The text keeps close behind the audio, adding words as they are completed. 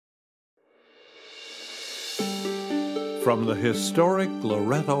From the historic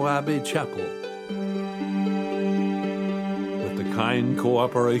Loretto Abbey Chapel, with the kind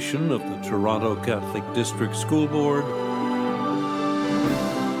cooperation of the Toronto Catholic District School Board,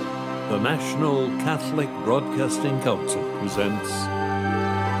 the National Catholic Broadcasting Council presents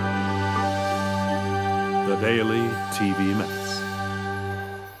the Daily TV Mass.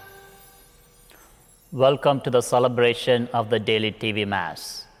 Welcome to the celebration of the Daily TV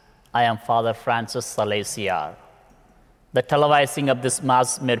Mass. I am Father Francis Salesiar. The televising of this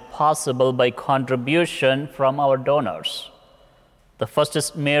Mass made possible by contribution from our donors. The first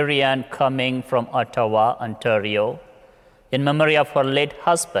is Marianne Cumming from Ottawa, Ontario, in memory of her late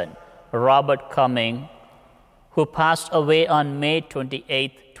husband, Robert Cumming, who passed away on May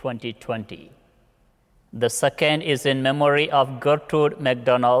 28, 2020. The second is in memory of Gertrude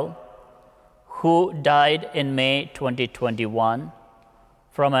McDonald, who died in May 2021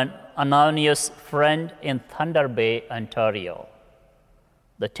 from an anonymous friend in Thunder Bay, Ontario.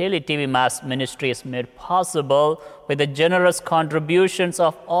 The Daily TV Mass ministry is made possible by the generous contributions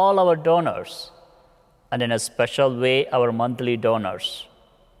of all our donors, and in a special way, our monthly donors.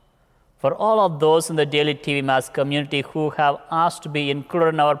 For all of those in the Daily TV Mass community who have asked to be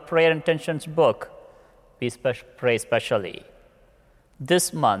included in our prayer intentions book, we pray specially.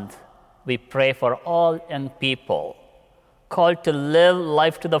 This month, we pray for all young people called to live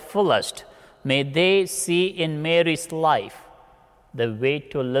life to the fullest. May they see in Mary's life the way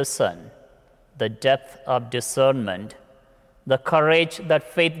to listen, the depth of discernment, the courage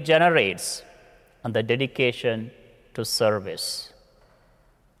that faith generates, and the dedication to service.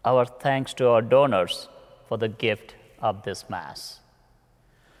 Our thanks to our donors for the gift of this Mass.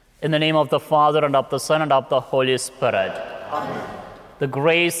 In the name of the Father, and of the Son, and of the Holy Spirit. Amen. The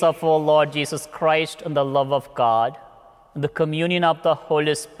grace of our Lord Jesus Christ, and the love of God, and the communion of the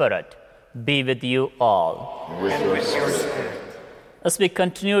Holy Spirit be with you all. And with your spirit. As we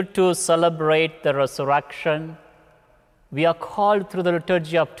continue to celebrate the resurrection, we are called through the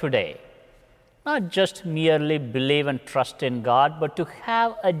liturgy of today, not just merely believe and trust in God, but to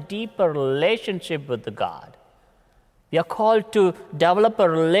have a deeper relationship with God. We are called to develop a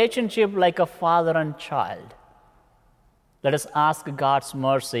relationship like a father and child. Let us ask God's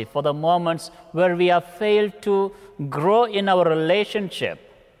mercy for the moments where we have failed to grow in our relationship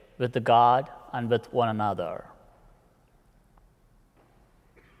with God and with one another.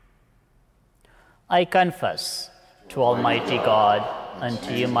 I confess to Almighty God and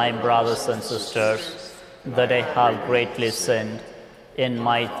to you, my brothers and sisters, that I have greatly sinned in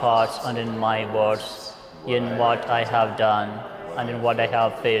my thoughts and in my words, in what I have done and in what I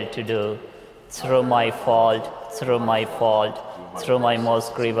have failed to do, through my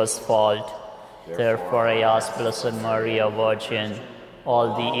most grievous fault. Therefore I ask Blessed Maria, Virgin,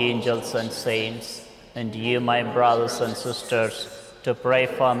 all the angels and saints, and you, my brothers and sisters, to pray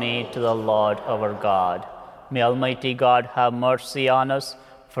for me to the Lord our God. May Almighty God have mercy on us,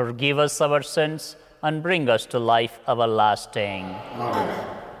 forgive us our sins, and bring us to life everlasting.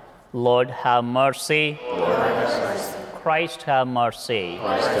 Amen. Lord, have mercy. Lord, have mercy. Christ, have mercy.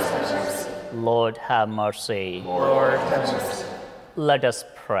 Christ, have mercy. Lord, have mercy. Lord, have mercy. Let us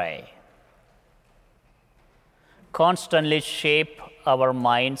pray. Constantly shape our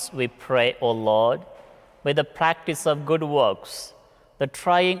minds, we pray, O Lord, by the practice of good works, that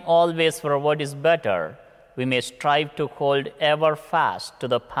trying always for what is better, we may strive to hold ever fast to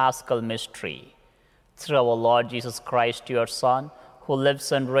the Paschal mystery. Through our Lord Jesus Christ, your Son, who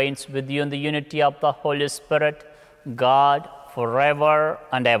lives and reigns with you in the unity of the Holy Spirit, God, forever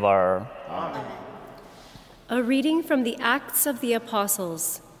and ever. Amen. A reading from the Acts of the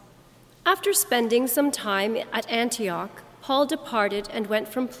Apostles. After spending some time at Antioch, Paul departed and went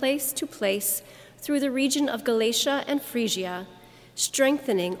from place to place through the region of Galatia and Phrygia,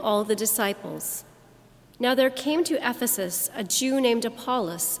 strengthening all the disciples. Now there came to Ephesus a Jew named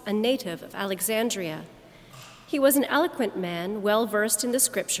Apollos, a native of Alexandria. He was an eloquent man, well versed in the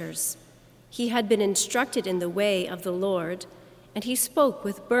Scriptures. He had been instructed in the way of the Lord, and he spoke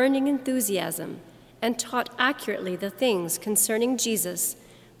with burning enthusiasm and taught accurately the things concerning Jesus,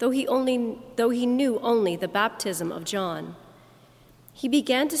 though he knew only the baptism of John. He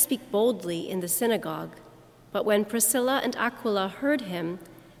began to speak boldly in the synagogue, but when Priscilla and Aquila heard him,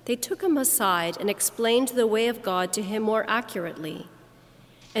 they took him aside and explained the way of God to him more accurately.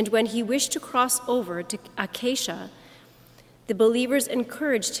 And when he wished to cross over to Achaia, the believers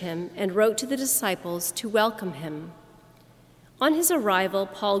encouraged him and wrote to the disciples to welcome him. On his arrival,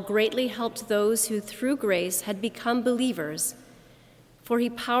 Paul greatly helped those who through grace had become believers, for he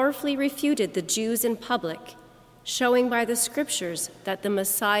powerfully refuted the Jews in public, showing by the Scriptures that the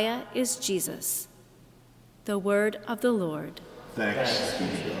Messiah is Jesus. The word of the Lord. Thanks be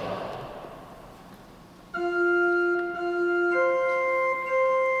to God.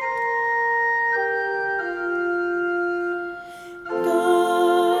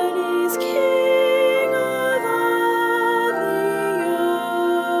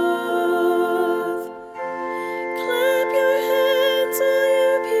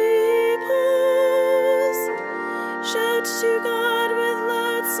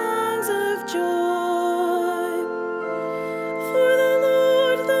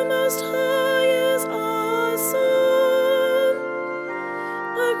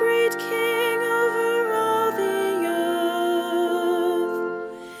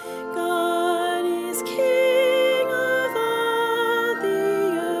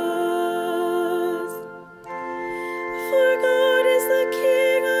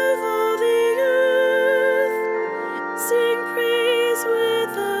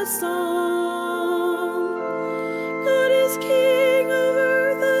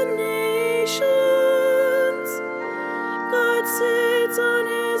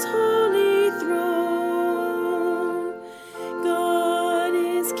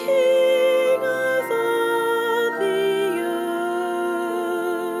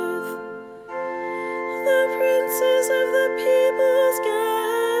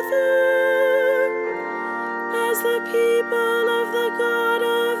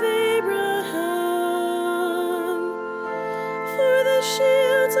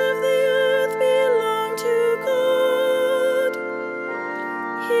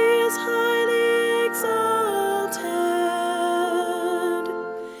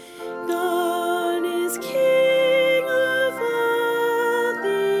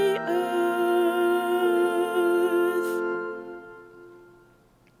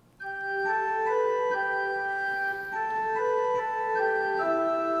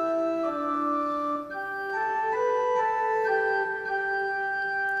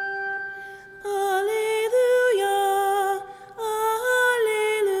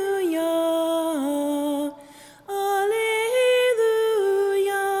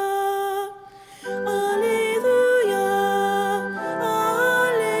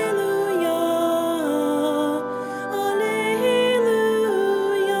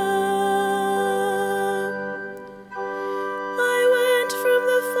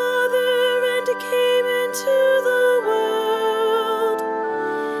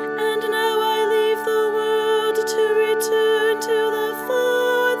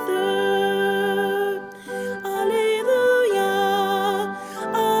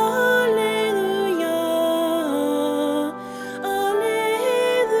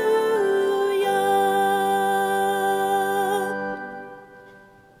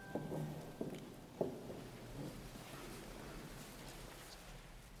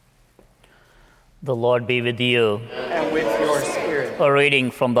 The Lord be with you. And with your spirit. A reading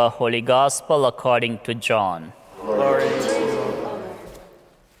from the Holy Gospel according to John. Glory to you.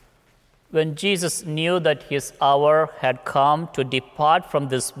 When Jesus knew that his hour had come to depart from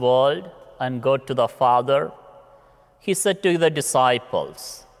this world and go to the Father, he said to the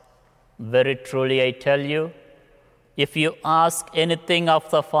disciples, "Very truly I tell you, if you ask anything of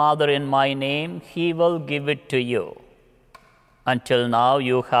the Father in my name, he will give it to you. Until now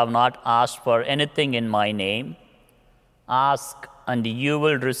you have not asked for anything in my name. Ask and you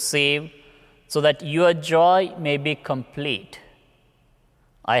will receive, so that your joy may be complete.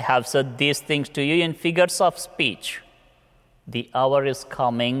 I have said these things to you in figures of speech. The hour is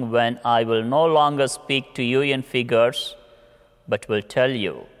coming when I will no longer speak to you in figures, but will tell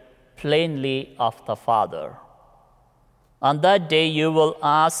you plainly of the Father. On that day you will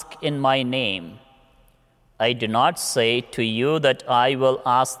ask in my name. I do not say to you that I will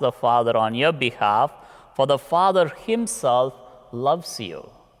ask the Father on your behalf, for the Father himself loves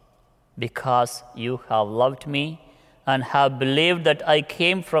you, because you have loved me and have believed that I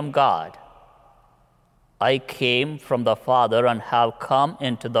came from God. I came from the Father and have come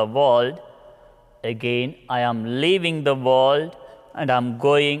into the world. Again, I am leaving the world and am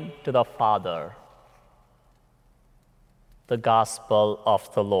going to the Father." The Gospel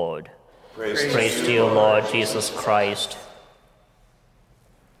of the Lord. Praise to you, Lord Jesus Christ.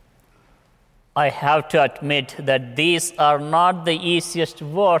 I have to admit that these are not the easiest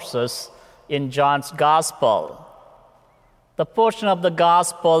verses in John's Gospel. The portion of the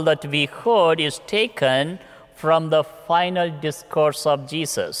Gospel that we heard is taken from the final discourse of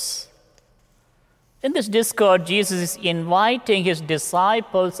Jesus. In this discourse, Jesus is inviting his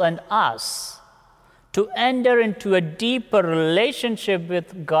disciples and us to enter into a deeper relationship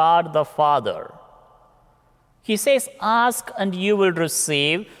with God the Father. He says, ask and you will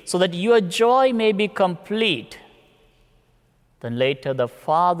receive, so that your joy may be complete. Then later, the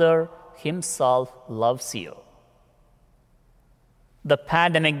Father himself loves you. The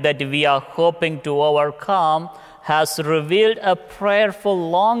pandemic that we are hoping to overcome has revealed a prayerful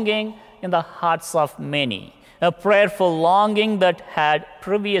longing in the hearts of many, a prayerful longing that had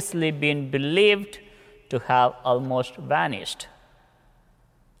previously been believed to have almost vanished.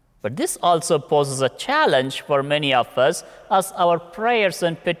 But this also poses a challenge for many of us, as our prayers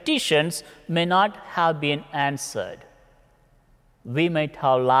and petitions may not have been answered. We might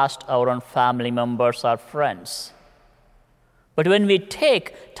have lost our own family members or friends. But when we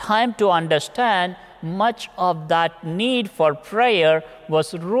take time to understand, much of that need for prayer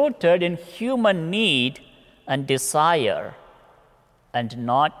was rooted in human need and desire, and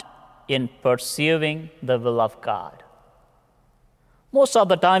not in pursuing the will of God. Most of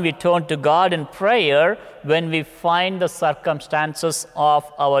the time we turn to God in prayer when we find the circumstances of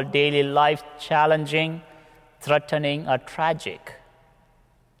our daily life challenging, threatening, or tragic.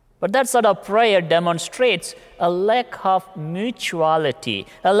 But that sort of prayer demonstrates a lack of mutuality,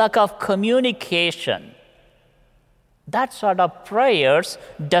 a lack of communication. That sort of prayers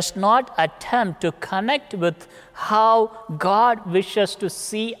does not attempt to connect with how God wishes to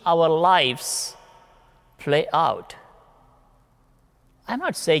see our lives play out. I'm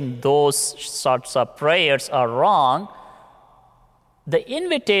not saying those sorts of prayers are wrong. The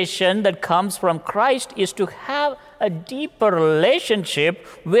invitation that comes from Christ is to have a deeper relationship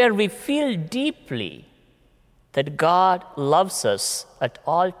where we feel deeply that God loves us at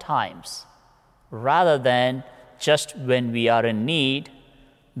all times, rather than just when we are in need,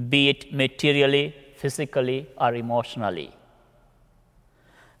 be it materially, physically, or emotionally.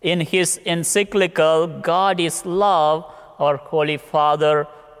 In his encyclical, God is Love, our Holy Father,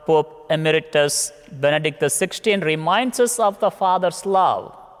 Pope Emeritus Benedict XVI, reminds us of the Father's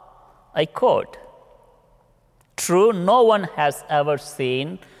love. I quote, "True, no one has ever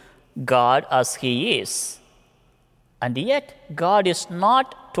seen God as he is. And yet, God is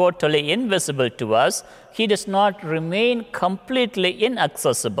not totally invisible to us. He does not remain completely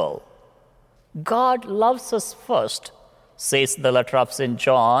inaccessible. God loves us first," says the letter of St.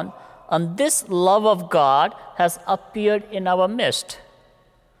 John, "and this love of God has appeared in our midst.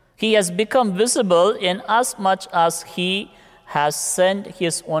 He has become visible in as much as he has sent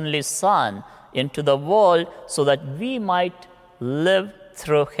his only Son into the world so that we might live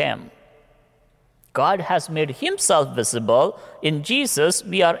through him. God has made himself visible. In Jesus,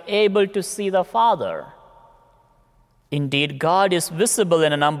 we are able to see the Father. Indeed, God is visible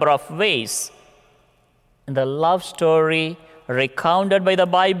in a number of ways. In the love story recounted by the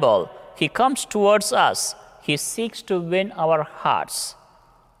Bible, he comes towards us. He seeks to win our hearts,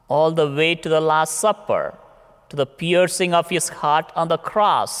 all the way to the Last Supper, to the piercing of his heart on the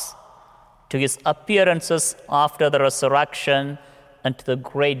cross, to his appearances after the resurrection, and to the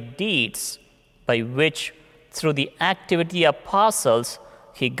great deeds by which, through the activity of apostles,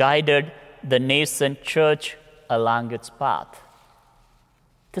 he guided the nascent church along its path.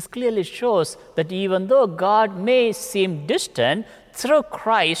 This clearly shows that even though God may seem distant, through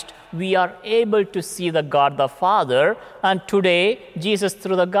Christ we are able to see the God the Father, and today Jesus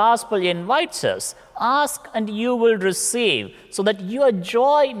through the gospel invites us, ask and you will receive, so that your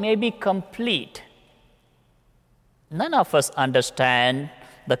joy may be complete. None of us understand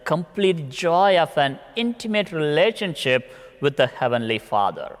the complete joy of an intimate relationship with the Heavenly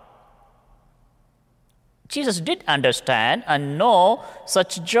Father. Jesus did understand and know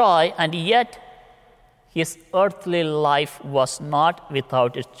such joy, and yet his earthly life was not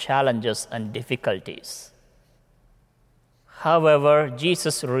without its challenges and difficulties. However,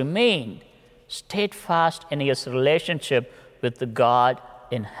 Jesus remained steadfast in his relationship with God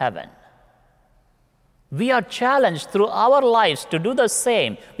in heaven. We are challenged through our lives to do the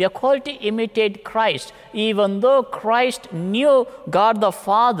same. We are called to imitate Christ. Even though Christ knew God the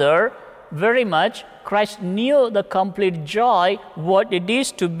Father very much, Christ knew the complete joy, what it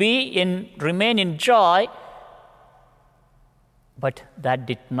is to remain in joy, but that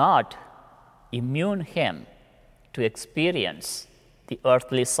did not immune him to experience the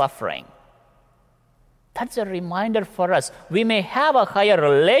earthly suffering. That's a reminder for us. We may have a higher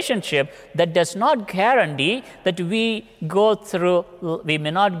relationship, that does not guarantee that we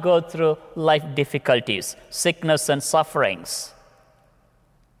may not go through life difficulties, sickness and sufferings.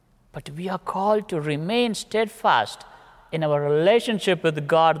 But we are called to remain steadfast in our relationship with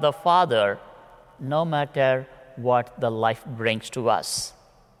God the Father, no matter what the life brings to us.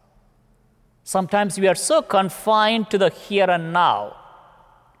 Sometimes we are so confined to the here and now.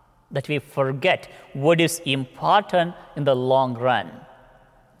 that we forget what is important in the long run,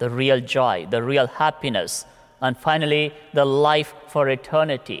 the real joy, the real happiness, and finally, the life for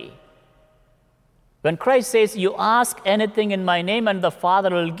eternity. When Christ says, you ask anything in my name and the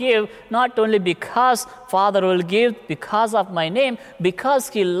Father will give, not only because Father will give because of my name, because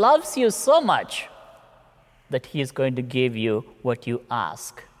he loves you so much that he is going to give you what you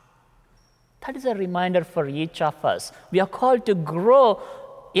ask. That is a reminder for each of us. We are called to grow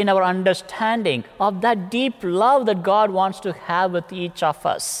in our understanding of that deep love that God wants to have with each of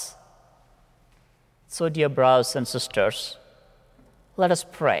us. So, dear brothers and sisters, let us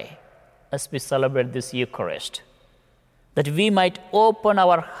pray as we celebrate this Eucharist, that we might open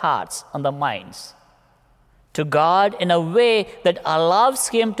our hearts and the minds to God in a way that allows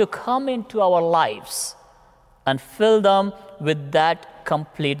him to come into our lives and fill them with that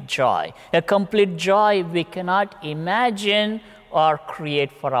complete joy, a complete joy we cannot imagine or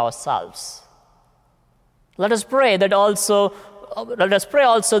create for ourselves. Let us pray also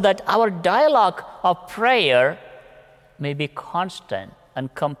that our dialogue of prayer may be constant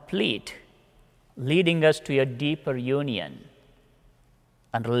and complete, leading us to a deeper union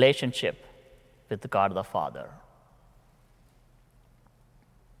and relationship with God the Father.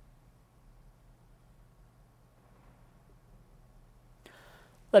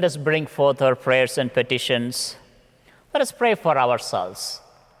 Let us bring forth our prayers and petitions. Let us pray for ourselves,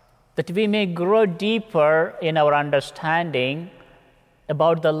 that we may grow deeper in our understanding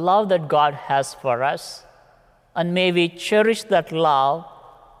about the love that God has for us, and may we cherish that love,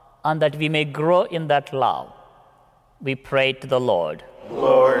 and that we may grow in that love. We pray to the Lord.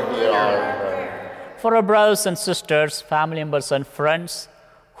 Lord, hear our prayer. For our brothers and sisters, family members and friends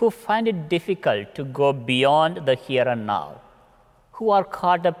who find it difficult to go beyond the here and now, who are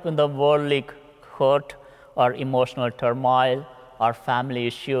caught up in the worldly hurt or emotional turmoil or family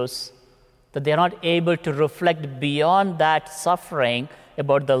issues, that they are not able to reflect beyond that suffering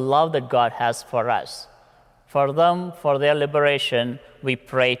about the love that God has for us. For them, for their liberation, we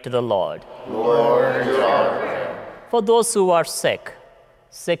pray to the Lord. Lord, hear our prayer. For those who are sick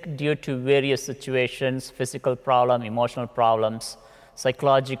due to various situations, physical problems, emotional problems,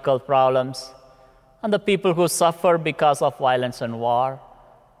 psychological problems, and the people who suffer because of violence and war,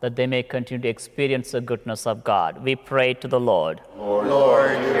 that they may continue to experience the goodness of God. We pray to the Lord.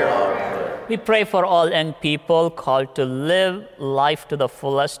 Lord, hear our prayer. We pray for all young people called to live life to the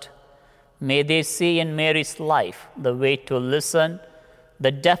fullest. May they see in Mary's life the way to listen,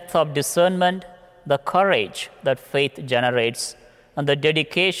 the depth of discernment, the courage that faith generates, and the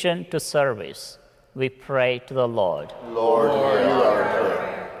dedication to service. We pray to the Lord. Lord, hear our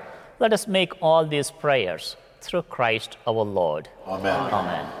prayer. Let us make all these prayers through Christ our Lord. Amen.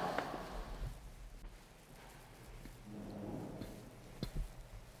 Amen.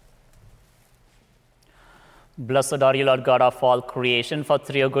 Blessed are you, Lord God of all creation, for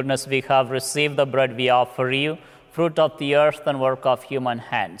through your goodness we have received the bread we offer you, fruit of the earth and work of human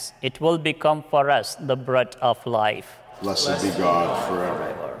hands. It will become for us the bread of life. Blessed be God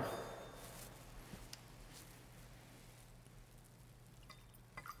forever.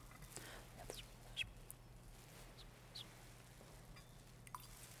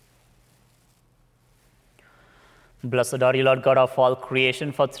 Blessed are you, Lord God of all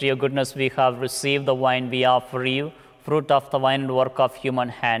creation, for through your goodness we have received the wine we offer you, fruit of the vine and work of human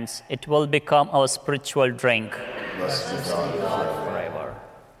hands. It will become our spiritual drink. Blessed be God forever.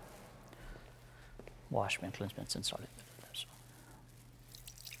 Wash me and cleanse me and sin solid.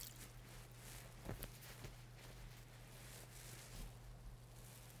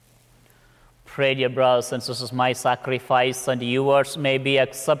 Pray, dear brothers and sisters, my sacrifice and yours may be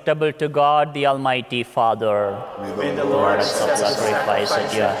acceptable to God, the Almighty Father. May the Lord accept the sacrifice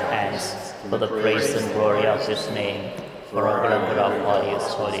at your hands for the praise and glory of his name, for our good of all his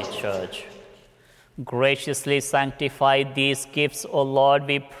holy church. Graciously sanctify these gifts, O Lord,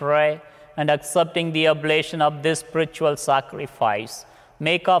 we pray, and accepting the oblation of this spiritual sacrifice,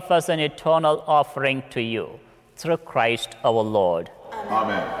 make of us an eternal offering to you, through Christ our Lord.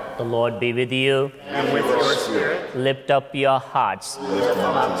 Amen. The Lord be with you. And with your spirit. Lift up your hearts. Lift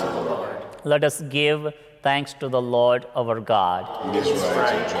them up to the Lord. Let us give thanks to the Lord our God. It is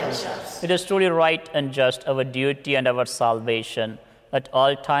right and just. It is truly right and just, our duty and our salvation, at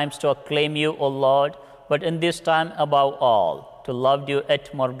all times to acclaim you, O Lord, but in this time above all, to love you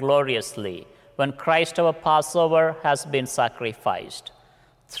yet more gloriously, when Christ our Passover has been sacrificed.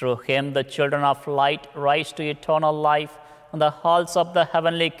 Through him the children of light rise to eternal life, and the halls of the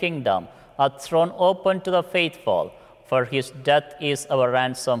heavenly kingdom are thrown open to the faithful, for his death is our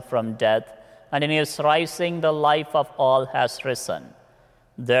ransom from death, and in his rising the life of all has risen.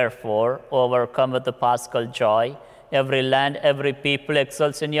 Therefore, overcome with the paschal joy, every land, every people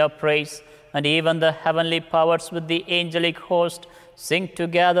exults in your praise, and even the heavenly powers with the angelic host sing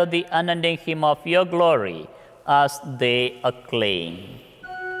together the unending hymn of your glory as they acclaim.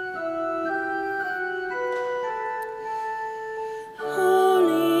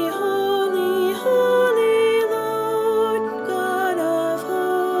 Holy, holy, holy Lord, God of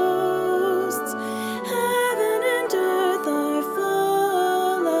hosts, heaven and earth are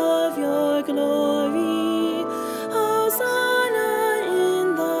full of your glory. Hosanna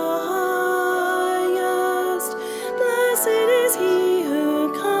in the highest. Blessed is he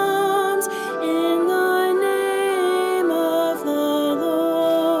who comes in the name of the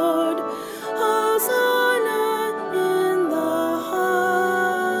Lord. Hosanna in the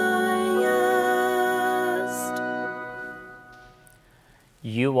highest.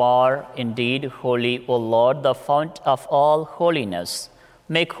 You are indeed holy, O Lord, the fount of all holiness.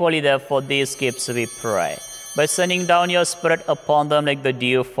 Make holy, therefore, these gifts, we pray, by sending down your Spirit upon them like the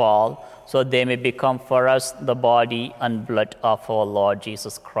dew fall, so they may become for us the body and blood of our Lord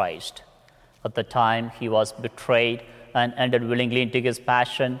Jesus Christ. At the time he was betrayed and entered willingly into his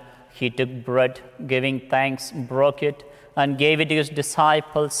passion, he took bread, giving thanks, broke it, and gave it to his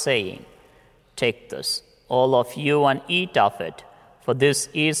disciples, saying, "Take this, all of you, and eat of it, for this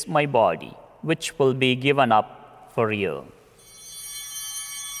is my body, which will be given up for you."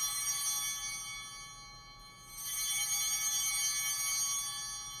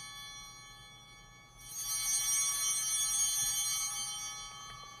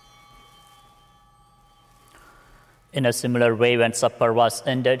 In a similar way, when supper was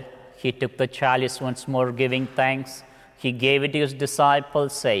ended, he took the chalice once more, giving thanks. He gave it to his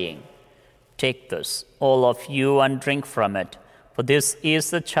disciples, saying, "Take this, all of you, and drink from it, for this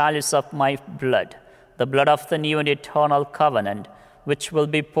is the chalice of my blood, the blood of the new and eternal covenant, which will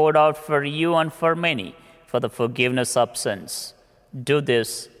be poured out for you and for many for the forgiveness of sins. Do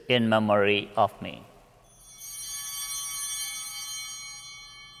this in memory of me."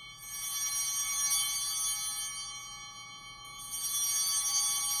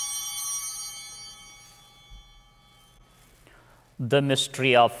 The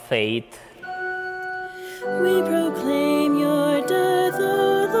mystery of faith. We proclaim your death,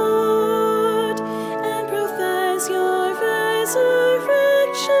 O Lord, and profess your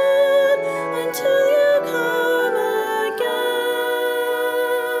resurrection until you come again.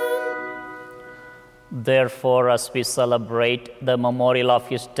 Therefore, as we celebrate the memorial of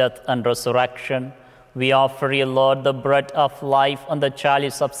his death and resurrection, we offer you, Lord, the bread of life and the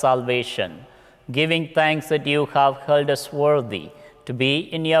chalice of salvation, giving thanks that you have held us worthy to be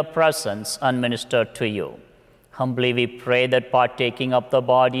in your presence and minister to you. Humbly we pray that, partaking of the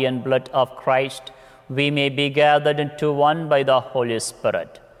body and blood of Christ, we may be gathered into one by the Holy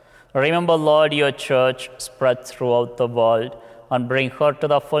Spirit. Remember, Lord, your church spread throughout the world, and bring her to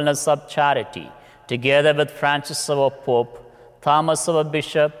the fullness of charity, together with Francis our Pope, Thomas our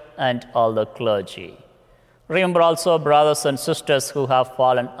Bishop, and all the clergy. Remember also brothers and sisters who have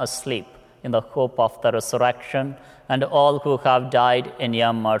fallen asleep in the hope of the resurrection, and all who have died in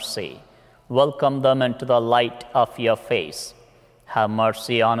your mercy. Welcome them into the light of your face. Have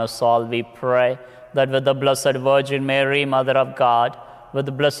mercy on us all, we pray, that with the Blessed Virgin Mary, Mother of God, with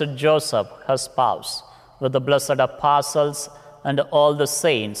the Blessed Joseph, her spouse, with the blessed apostles, and all the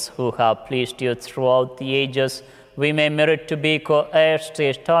saints who have pleased you throughout the ages, we may merit to be co-heirs to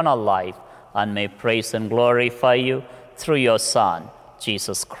eternal life, and may praise and glorify you through your Son,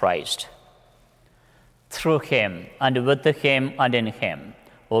 Jesus Christ. Through him, and with him, and in him,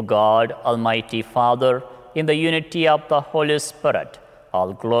 O God, Almighty Father, in the unity of the Holy Spirit,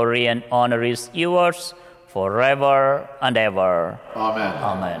 all glory and honor is yours forever and ever. Amen.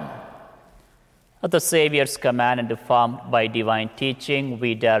 Amen. At the Savior's command and informed by divine teaching,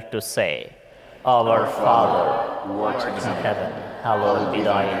 we dare to say, Our Father, Who art in heaven, hallowed be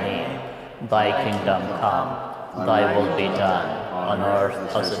thy name. Thy kingdom come, thy will be done, on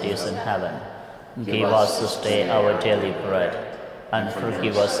earth as it is in heaven. Give us this day our daily bread, and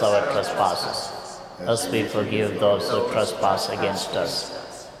forgive us our trespasses, as we forgive those who trespass against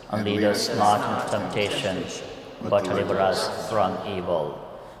us. And lead us not into temptation, but deliver us from evil.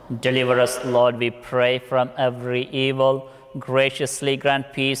 Deliver us, Lord, we pray, from every evil. Graciously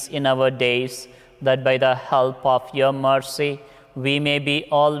grant peace in our days, that by the help of your mercy we may be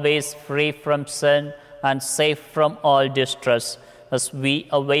always free from sin and safe from all distress, as we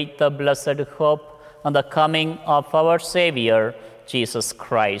await the blessed hope and the coming of our Savior, Jesus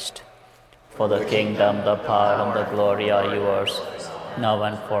Christ. For the kingdom, the power, and the glory are yours, now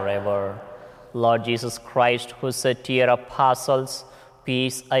and forever. Lord Jesus Christ, who said to your apostles,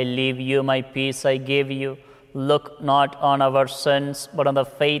 Peace I leave you, my peace I give you. Look not on our sins, but on the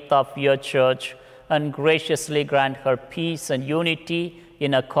faith of your church, and graciously grant her peace and unity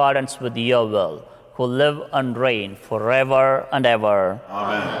in accordance with your will, who live and reign forever and ever.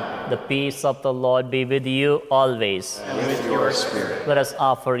 Amen. The peace of the Lord be with you always. And with your spirit. Let us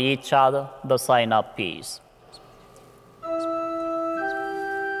offer each other the sign of peace.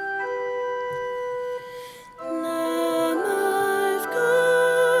 Lamb of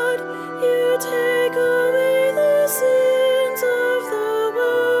God, you take away the sins of the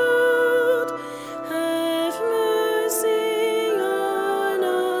world. Have mercy on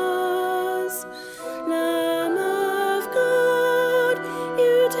us. Lamb of God,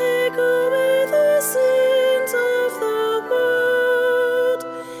 you take away the sins of the world.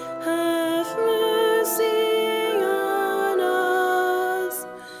 Have mercy on us.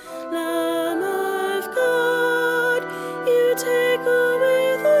 Lamb of God, you take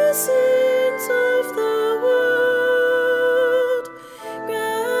away the sins of the world.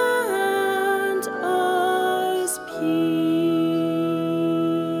 Grant us peace.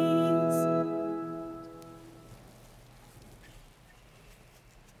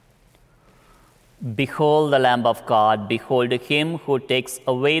 Behold the Lamb of God, behold him who takes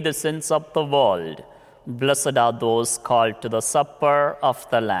away the sins of the world. Blessed are those called to the supper of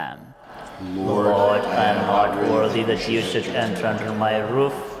the Lamb. Lord, I am not worthy that you should enter under my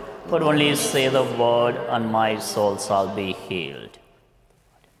roof, but only say the word, and my soul shall be healed.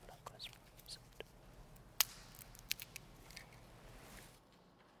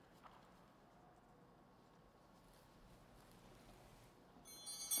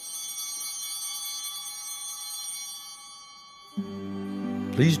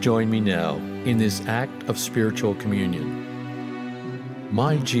 Please join me now in this act of spiritual communion.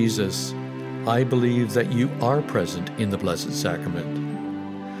 My Jesus, I believe that you are present in the Blessed Sacrament.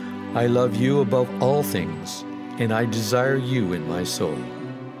 I love you above all things, and I desire you in my soul.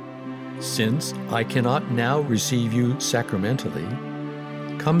 Since I cannot now receive you sacramentally,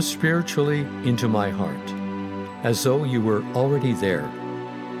 come spiritually into my heart, as though you were already there.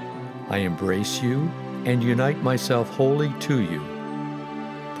 I embrace you and unite myself wholly to you.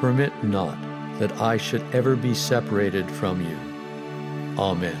 Permit not that I should ever be separated from you.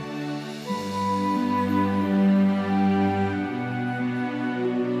 Amen.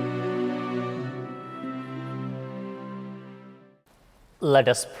 Let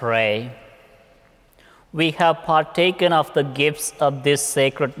us pray. We have partaken of the gifts of this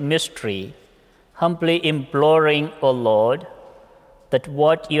sacred mystery, humbly imploring, O Lord, that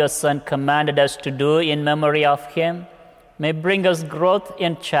what your Son commanded us to do in memory of him may bring us growth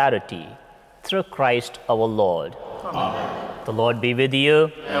in charity through Christ our Lord. Amen. The Lord be with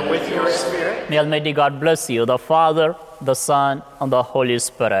you. And with your spirit. May Almighty God bless you, the Father, the Son, and the Holy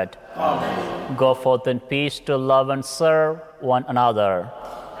Spirit. Amen. Go forth in peace to love and serve one another.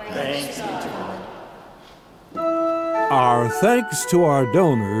 Thanks be to God. Our thanks to our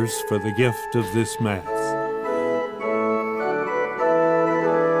donors for the gift of this Mass.